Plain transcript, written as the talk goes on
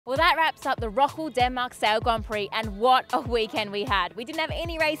Well, that wraps up the ROCKWOOL Denmark Sail Grand Prix, and what a weekend we had. We didn't have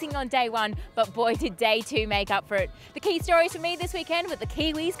any racing on day one, but boy did day two make up for it. The key stories for me this weekend were the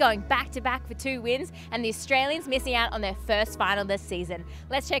Kiwis going back-to-back for 2 wins and the Australians missing out on their first final this season.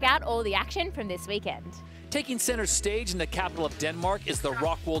 Let's check out all the action from this weekend. Taking center stage in the capital of Denmark is the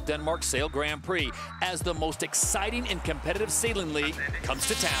ROCKWOOL Denmark Sail Grand Prix, as the most exciting and competitive sailing league comes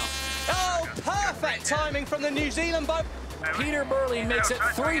to town. Oh, perfect timing from the New Zealand boat. Peter Burley makes it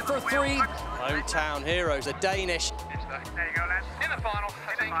 3 for 3. Hometown heroes, a Danish. There you go, lads. In the final.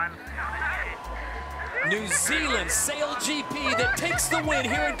 New Zealand SailGP that takes the win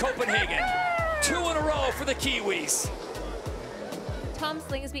here in Copenhagen. 2 in a row for the Kiwis. Tom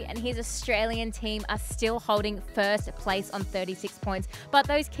Slingsby and his Australian team are still holding first place on 36 points, but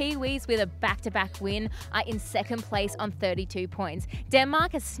those Kiwis with a back-to-back win are in second place on 32 points.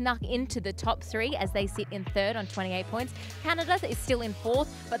 Denmark has snuck into the top 3 as they sit in third on 28 points. Canada is still in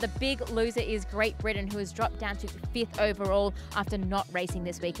fourth, but the big loser is Great Britain, who has dropped down to 5th overall after not racing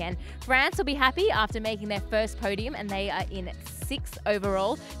this weekend. France will be happy after making their first podium, and they are in 6th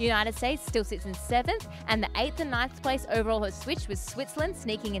overall. United States still sits in 7th, and the 8th and 9th place overall has switched, with Switzerland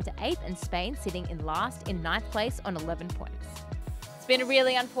sneaking into 8th and Spain sitting in last in 9th place on 11 points. It's been a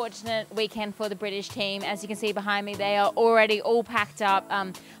really unfortunate weekend for the British team. As you can see behind me, they are already all packed up.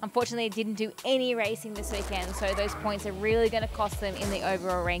 Unfortunately, it didn't do any racing this weekend, so those points are really going to cost them in the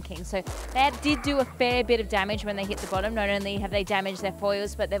overall ranking. So they did do a fair bit of damage when they hit the bottom. Not only have they damaged their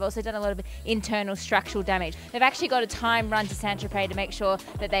foils, but they've also done a lot of internal structural damage. They've actually got a time run to Saint-Tropez to make sure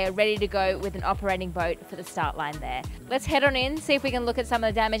that they are ready to go with an operating boat for the start line there. Let's head on in, see if we can look at some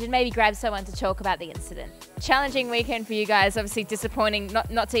of the damage and maybe grab someone to talk about the incident. Challenging weekend for you guys, obviously disappointing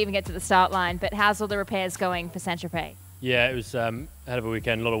not to even get to the start line, but how's all the repairs going for Saint-Tropez? Yeah, it was a hell of a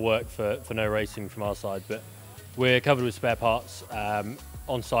weekend, a lot of work for no racing from our side, but we're covered with spare parts.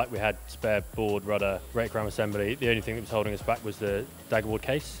 On site we had spare board, rudder, rake ram assembly. The only thing that was holding us back was the daggerboard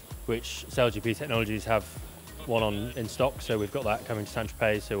case, which SailGP Technologies have one in stock, so we've got that coming to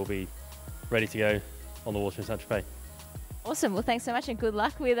Saint-Tropez, so we'll be ready to go on the water in Saint-Tropez. Awesome, well thanks so much and good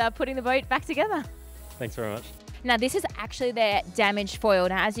luck with putting the boat back together. Thanks very much. Now this is actually their damaged foil.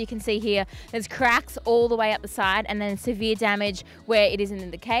 Now as you can see here, there's cracks all the way up the side and then severe damage where it isn't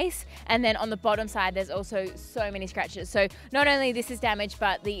in the case. And then on the bottom side, there's also so many scratches. So not only this is damaged,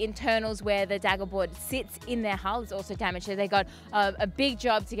 but the internals where the daggerboard sits in their hull is also damaged. So they got a big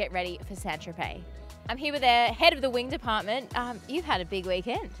job to get ready for Saint-Tropez. I'm here with the head of the wing department. You've had a big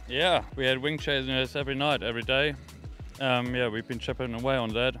weekend. Yeah, we had wing chasers every night, every day. Yeah, we've been chipping away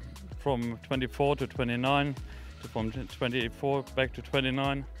on that from 24 to 29. From 24 back to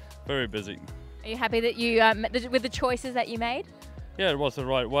 29, very busy. Are you happy that you with the choices that you made? Yeah, it was the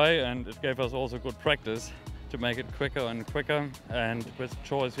right way, and it gave us also good practice to make it quicker and quicker. And with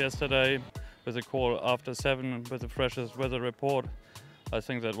choice yesterday, with a call after 7, with the freshest weather report, I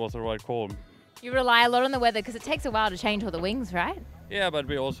think that was the right call. You rely a lot on the weather because it takes a while to change all the wings, right? Yeah, but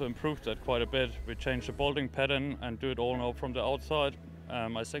we also improved that quite a bit. We changed the bolting pattern and do it all now from the outside.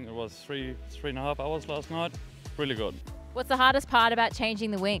 I think it was 3.5 hours last night. Really good. What's the hardest part about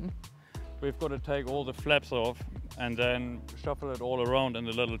changing the wing? We've got to take all the flaps off and then shuffle it all around in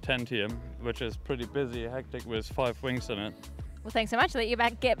the little tent here, which is pretty busy, hectic with 5 wings in it. Well, thanks so much. Let you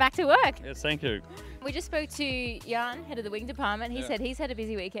get back to work. Yes, thank you. We just spoke to Jan, head of the wing department. He said he's had a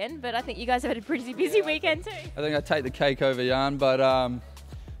busy weekend, but I think you guys have had a pretty busy weekend too. I think I take the cake over Jan, but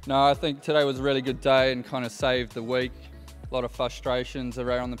no, I think today was a really good day and kind of saved the week. A lot of frustrations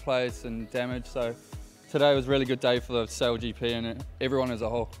around the place and damage, so today was a really good day for the SailGP and everyone as a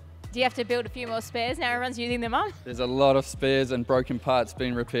whole. Do you have to build a few more spares now everyone's using them up? There's a lot of spares and broken parts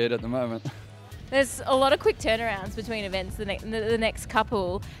being repaired at the moment. There's a lot of quick turnarounds between events the next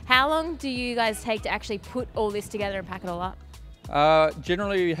couple. How long do you guys take to actually put all this together and pack it all up?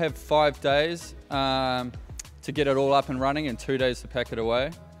 Generally we have 5 days to get it all up and running and 2 days to pack it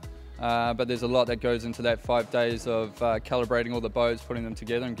away. But there's a lot that goes into that 5 days of calibrating all the boats, putting them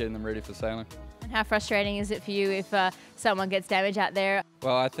together and getting them ready for sailing. And how frustrating is it for you if someone gets damaged out there?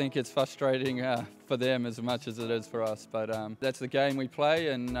 Well, I think it's frustrating for them as much as it is for us, but that's the game we play,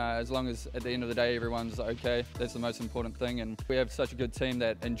 and as long as at the end of the day everyone's okay, that's the most important thing. And we have such a good team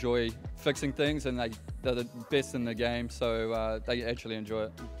that enjoy fixing things, and they're the best in the game, so they actually enjoy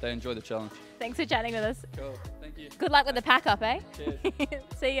it. They enjoy the challenge. Thanks for chatting with us. Cool, thank you. Good luck with the pack up, eh? Cheers.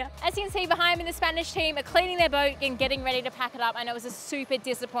 See ya. As you can see behind me, the Spanish team are cleaning their boat and getting ready to pack it up. I know it was a super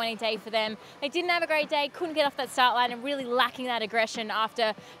disappointing day for them. They didn't have a great day, couldn't get off that start line and really lacking that aggression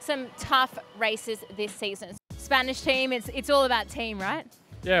after some tough races this season. Spanish team, it's all about team, right?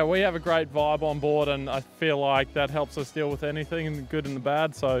 Yeah, we have a great vibe on board, and I feel like that helps us deal with anything, the good and the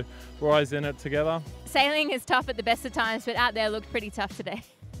bad, so we're always in it together. Sailing is tough at the best of times, but out there looked pretty tough today.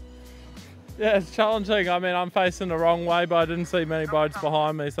 Yeah, it's challenging. I mean, I'm facing the wrong way, but I didn't see many boats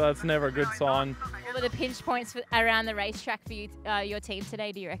behind me, so that's never a good sign. What were the pinch points around the racetrack for you, your team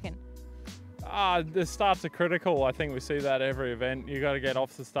today, do you reckon? The starts are critical. I think we see that every event. You got to get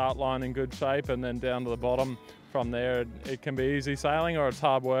off the start line in good shape and then down to the bottom. From there, it can be easy sailing or it's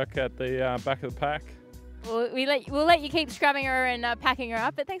hard work at the back of the pack. We'll let you keep scrubbing her and packing her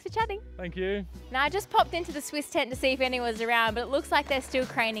up, but thanks for chatting. Thank you. Now, I just popped into the Swiss tent to see if anyone was around, but it looks like they're still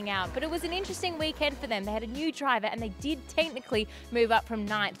craning out. But it was an interesting weekend for them. They had a new driver and they did technically move up from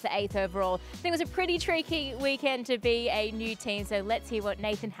 9th to 8th overall. I think it was a pretty tricky weekend to be a new team, so let's hear what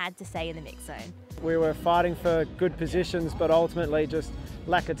Nathan had to say in the mix zone. We were fighting for good positions, but ultimately just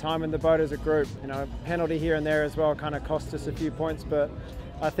lack of time in the boat as a group. You know, penalty here and there as well kind of cost us a few points, but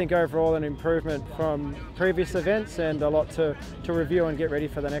I think overall an improvement from previous events and a lot to review and get ready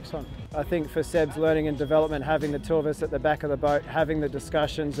for the next one. I think for Seb's learning and development, having the two of us at the back of the boat, having the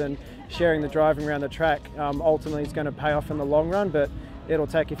discussions and sharing the driving around the track ultimately is going to pay off in the long run, but it'll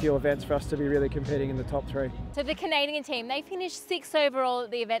take a few events for us to be really competing in the top 3. So the Canadian team, they finished 6th overall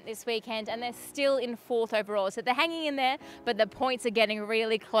at the event this weekend and they're still in 4th overall. So they're hanging in there, but the points are getting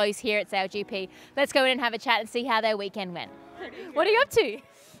really close here at SailGP. Let's go in and have a chat and see how their weekend went. What are you up to?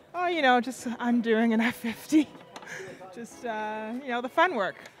 Oh, you know, just I'm doing an F50. Just, you know, the fun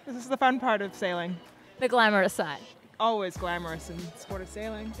work. This is the fun part of sailing. The glamorous side. Always glamorous in sport of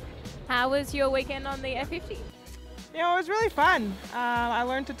sailing. How was your weekend on the F50? You know, it was really fun. I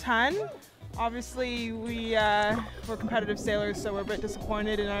learned a ton. Obviously, we're competitive sailors, so we're a bit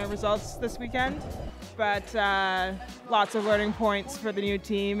disappointed in our results this weekend. But lots of learning points for the new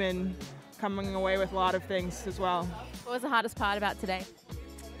team and coming away with a lot of things as well. What was the hardest part about today?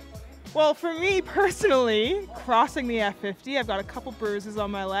 Well, for me personally, crossing the F50, I've got a couple bruises on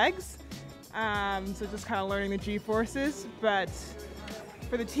my legs. So just kind of learning the G-forces. But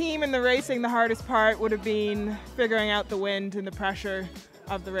for the team and the racing, the hardest part would have been figuring out the wind and the pressure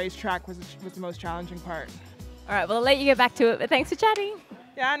of the racetrack was the most challenging part. All right, well, I'll let you get back to it, but thanks for chatting.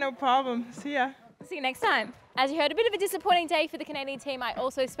 Yeah, no problem. See ya. See you next time. As you heard, a bit of a disappointing day for the Canadian team. I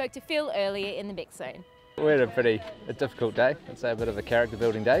also spoke to Phil earlier in the mix zone. We had a difficult day. I'd say a bit of a character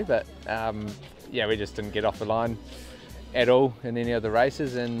building day, but yeah, we just didn't get off the line at all in any of the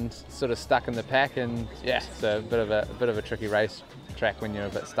races and sort of stuck in the pack, and yeah, it's a bit of a tricky race track when you're a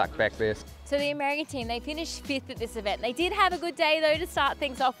bit stuck back there. So the American team, they finished 5th at this event. They did have a good day though to start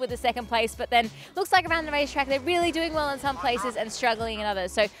things off with a 2nd place, but then looks like around the racetrack they're really doing well in some places and struggling in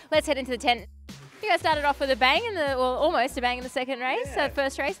others. So let's head into the tent. You guys started off with a bang almost a bang in the second race, yeah.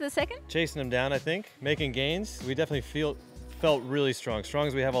 First race of the second? Chasing them down, I think, making gains. We definitely felt really strong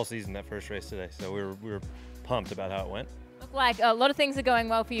as we have all season that first race today. So we were pumped about how it went. Look like a lot of things are going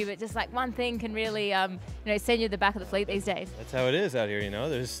well for you, but just like one thing can really send you to the back of the fleet these days. That's how it is out here, you know.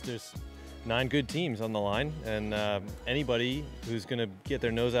 There's 9 good teams on the line, and anybody who's going to get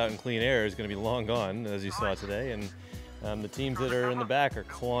their nose out in clean air is going to be long gone, as you saw today. And the teams that are in the back are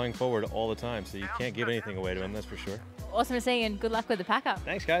clawing forward all the time, so you can't give anything away to them, that's for sure. Awesome to see you, and good luck with the pack-up.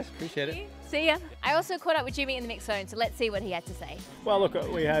 Thanks, guys. Appreciate it. See ya. I also caught up with Jimmy in the mix zone, so let's see what he had to say. Well, look,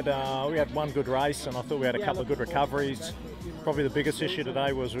 we had one good race, and I thought we had a couple of good recoveries. Probably the biggest issue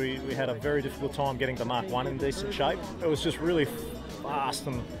today was we had a very difficult time getting the Mark 1 in decent shape. It was just really fast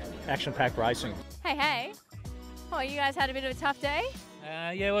and action-packed racing. Hey. Oh, you guys had a bit of a tough day?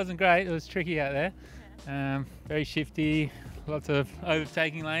 Yeah, it wasn't great. It was tricky out there. Very shifty, lots of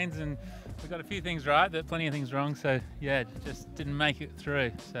overtaking lanes, and we got a few things right, but plenty of things wrong. So yeah, just didn't make it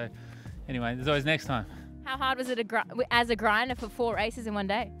through. So anyway, there's always next time. How hard was it as a grinder for 4 races in one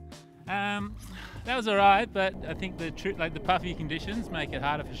day? That was all right, but I think the puffy conditions make it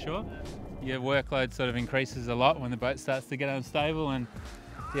harder for sure. Your workload sort of increases a lot when the boat starts to get unstable, and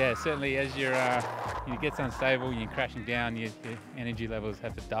yeah, certainly as it gets unstable, you're crashing down, your energy levels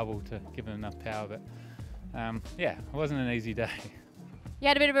have to double to give them enough power. But yeah, it wasn't an easy day. You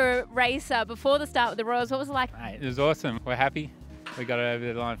had a bit of a race before the start with the Royals. What was it like? It was awesome. We're happy. We got it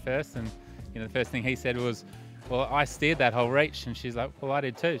over the line first, and the first thing he said was, well, I steered that whole reach, and she's like, well, I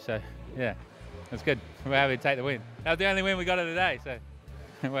did too. So yeah, that's good. We're happy to take the win. That was the only win we got of the day, so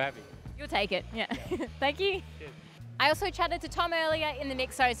we're happy. You'll take it, yeah. Thank you. Cheers. I also chatted to Tom earlier in the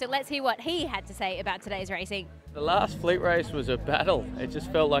mix zone, so let's hear what he had to say about today's racing. The last fleet race was a battle. It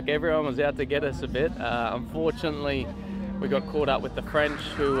just felt like everyone was out to get us a bit. Unfortunately, we got caught up with the French,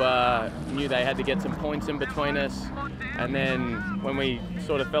 who knew they had to get some points in between us. And then when we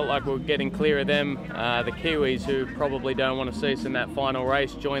sort of felt like we were getting clear of them, the Kiwis, who probably don't want to see us in that final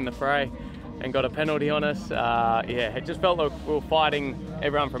race, joined the fray and got a penalty on us. Yeah, it just felt like we were fighting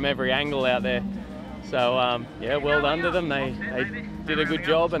everyone from every angle out there. So yeah, well done to them. They did a good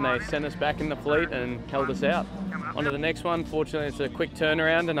job and they sent us back in the fleet and held us out. On to the next one. Fortunately, it's a quick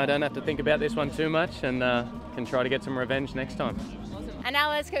turnaround and I don't have to think about this one too much, and can try to get some revenge next time. And now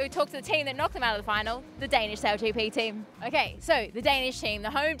let's go talk to the team that knocked them out of the final, the Danish SailGP team. Okay, so the Danish team, the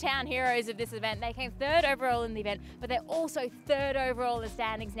hometown heroes of this event, they came 3rd overall in the event, but they're also 3rd overall in the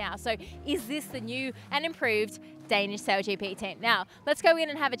standings now. So is this the new and improved Danish SailGP team? Now, let's go in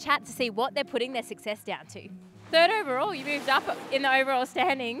and have a chat to see what they're putting their success down to. 3rd overall, you moved up in the overall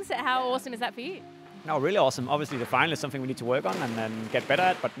standings. How awesome is that for you? No, really awesome. Obviously, the final is something we need to work on and then get better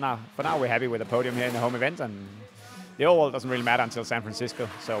at, but for now, we're happy with the podium here in the home event, and the overall doesn't really matter until San Francisco,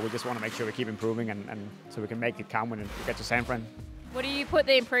 so we just want to make sure we keep improving and so we can make it count when we get to San Fran. What do you put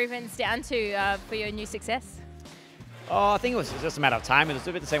the improvements down to for your new success? Oh, I think it was just a matter of time. It was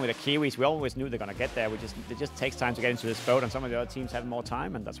a bit the same with the Kiwis. We always knew they're going to get there. It just takes time to get into this boat, and some of the other teams have more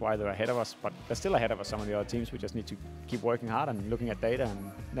time, and that's why they're ahead of us. But they're still ahead of us, some of the other teams. We just need to keep working hard and looking at data,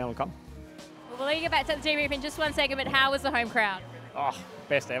 and then it'll come. Well, we'll let you get back to the debrief in just one second, but how was the home crowd? Oh,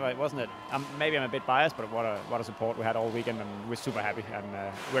 best ever, wasn't it? Maybe I'm a bit biased, but what a support we had all weekend, and we're super happy, and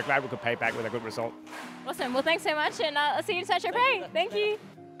we're glad we could pay back with a good result. Awesome. Well, thanks so much, and I'll see you in Saint-Tropez. Thank you.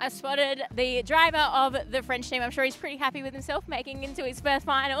 I spotted the driver of the French team. I'm sure he's pretty happy with himself, making into his first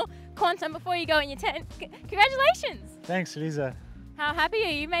final. Quantum, before you go in your tent, congratulations. Thanks, Lisa. How happy are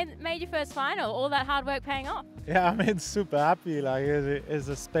you? Made your first final, all that hard work paying off. Yeah, I'm super happy. Like, it's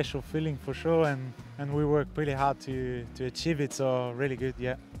a special feeling for sure, and we worked really hard to achieve it, so really good,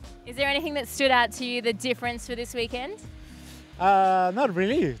 yeah. Is there anything that stood out to you, the difference for this weekend? Not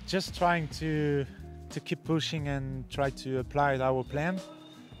really, just trying to keep pushing and try to apply our plan.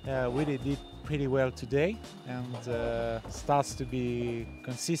 We did pretty well today, and starts to be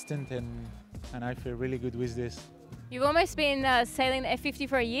consistent, and I feel really good with this. You've almost been sailing the F50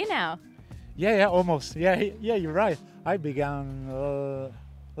 for a year now. Yeah, almost. Yeah, you're right. I began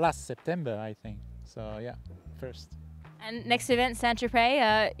last September, I think. So yeah, first. And next event,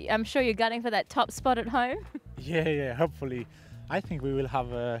 Saint-Tropez, I'm sure you're gunning for that top spot at home. Yeah, hopefully. I think we will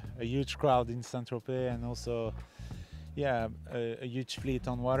have a huge crowd in Saint-Tropez, and also, yeah, a huge fleet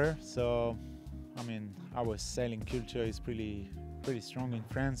on water. So, I mean, our sailing culture is pretty strong in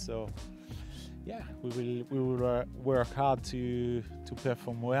France. So, yeah, we will work hard to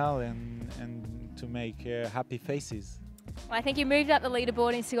perform well and to make happy faces. Well, I think you moved up the leaderboard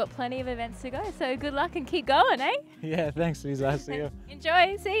and you've still got plenty of events to go, so good luck and keep going, eh? Yeah, thanks, Lisa. See you.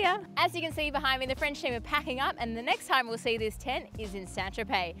 Enjoy, see ya. As you can see behind me, the French team are packing up, and the next time we'll see this tent is in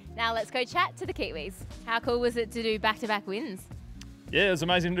Saint-Tropez. Now let's go chat to the Kiwis. How cool was it to do back-to-back wins? Yeah, it was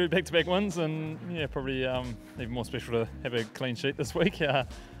amazing to do back-to-back wins, and yeah, probably even more special to have a clean sheet this week. Yeah,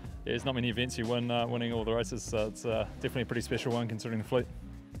 there's not many events you win winning all the races, so it's definitely a pretty special one considering the fleet.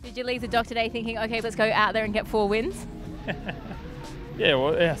 Did you leave the dock today thinking, okay, let's go out there and get 4 wins? Yeah,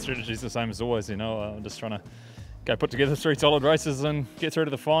 well, our strategy's the same as always, you know. I'm just trying to go put together 3 solid races and get through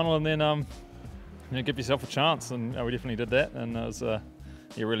to the final, and then you know, give yourself a chance. And we definitely did that, and it was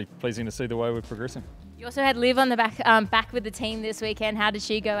yeah, really pleasing to see the way we're progressing. You also had Liv on the back with the team this weekend. How did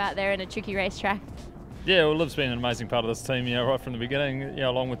she go out there in a tricky racetrack? Yeah, well, Liv's been an amazing part of this team, you know, right from the beginning. You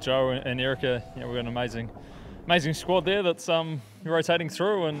know, along with Joe and Erica, you know, we've got an amazing squad there that's rotating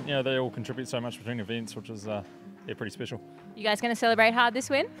through, and you know, they all contribute so much between events, which is yeah, pretty special. You guys going to celebrate hard this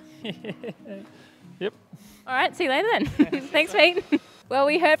win? Yep. All right, see you later then. Thanks, Pete. Well,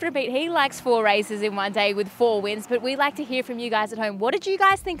 we heard from Pete. He likes 4 races in one day with 4 wins, but we'd like to hear from you guys at home. What did you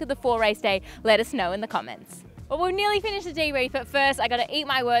guys think of the 4-race day? Let us know in the comments. Well, we've nearly finished the debrief, but first I got to eat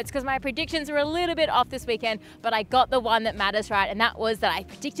my words because my predictions were a little bit off this weekend, but I got the one that matters right, and that was that I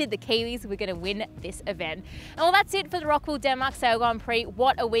predicted the Kiwis were going to win this event. And well, that's it for the ROCKWOOL Denmark Sail Grand Prix.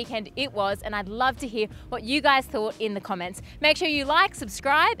 What a weekend it was, and I'd love to hear what you guys thought in the comments. Make sure you like,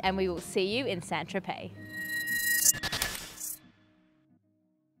 subscribe, and we will see you in Saint-Tropez.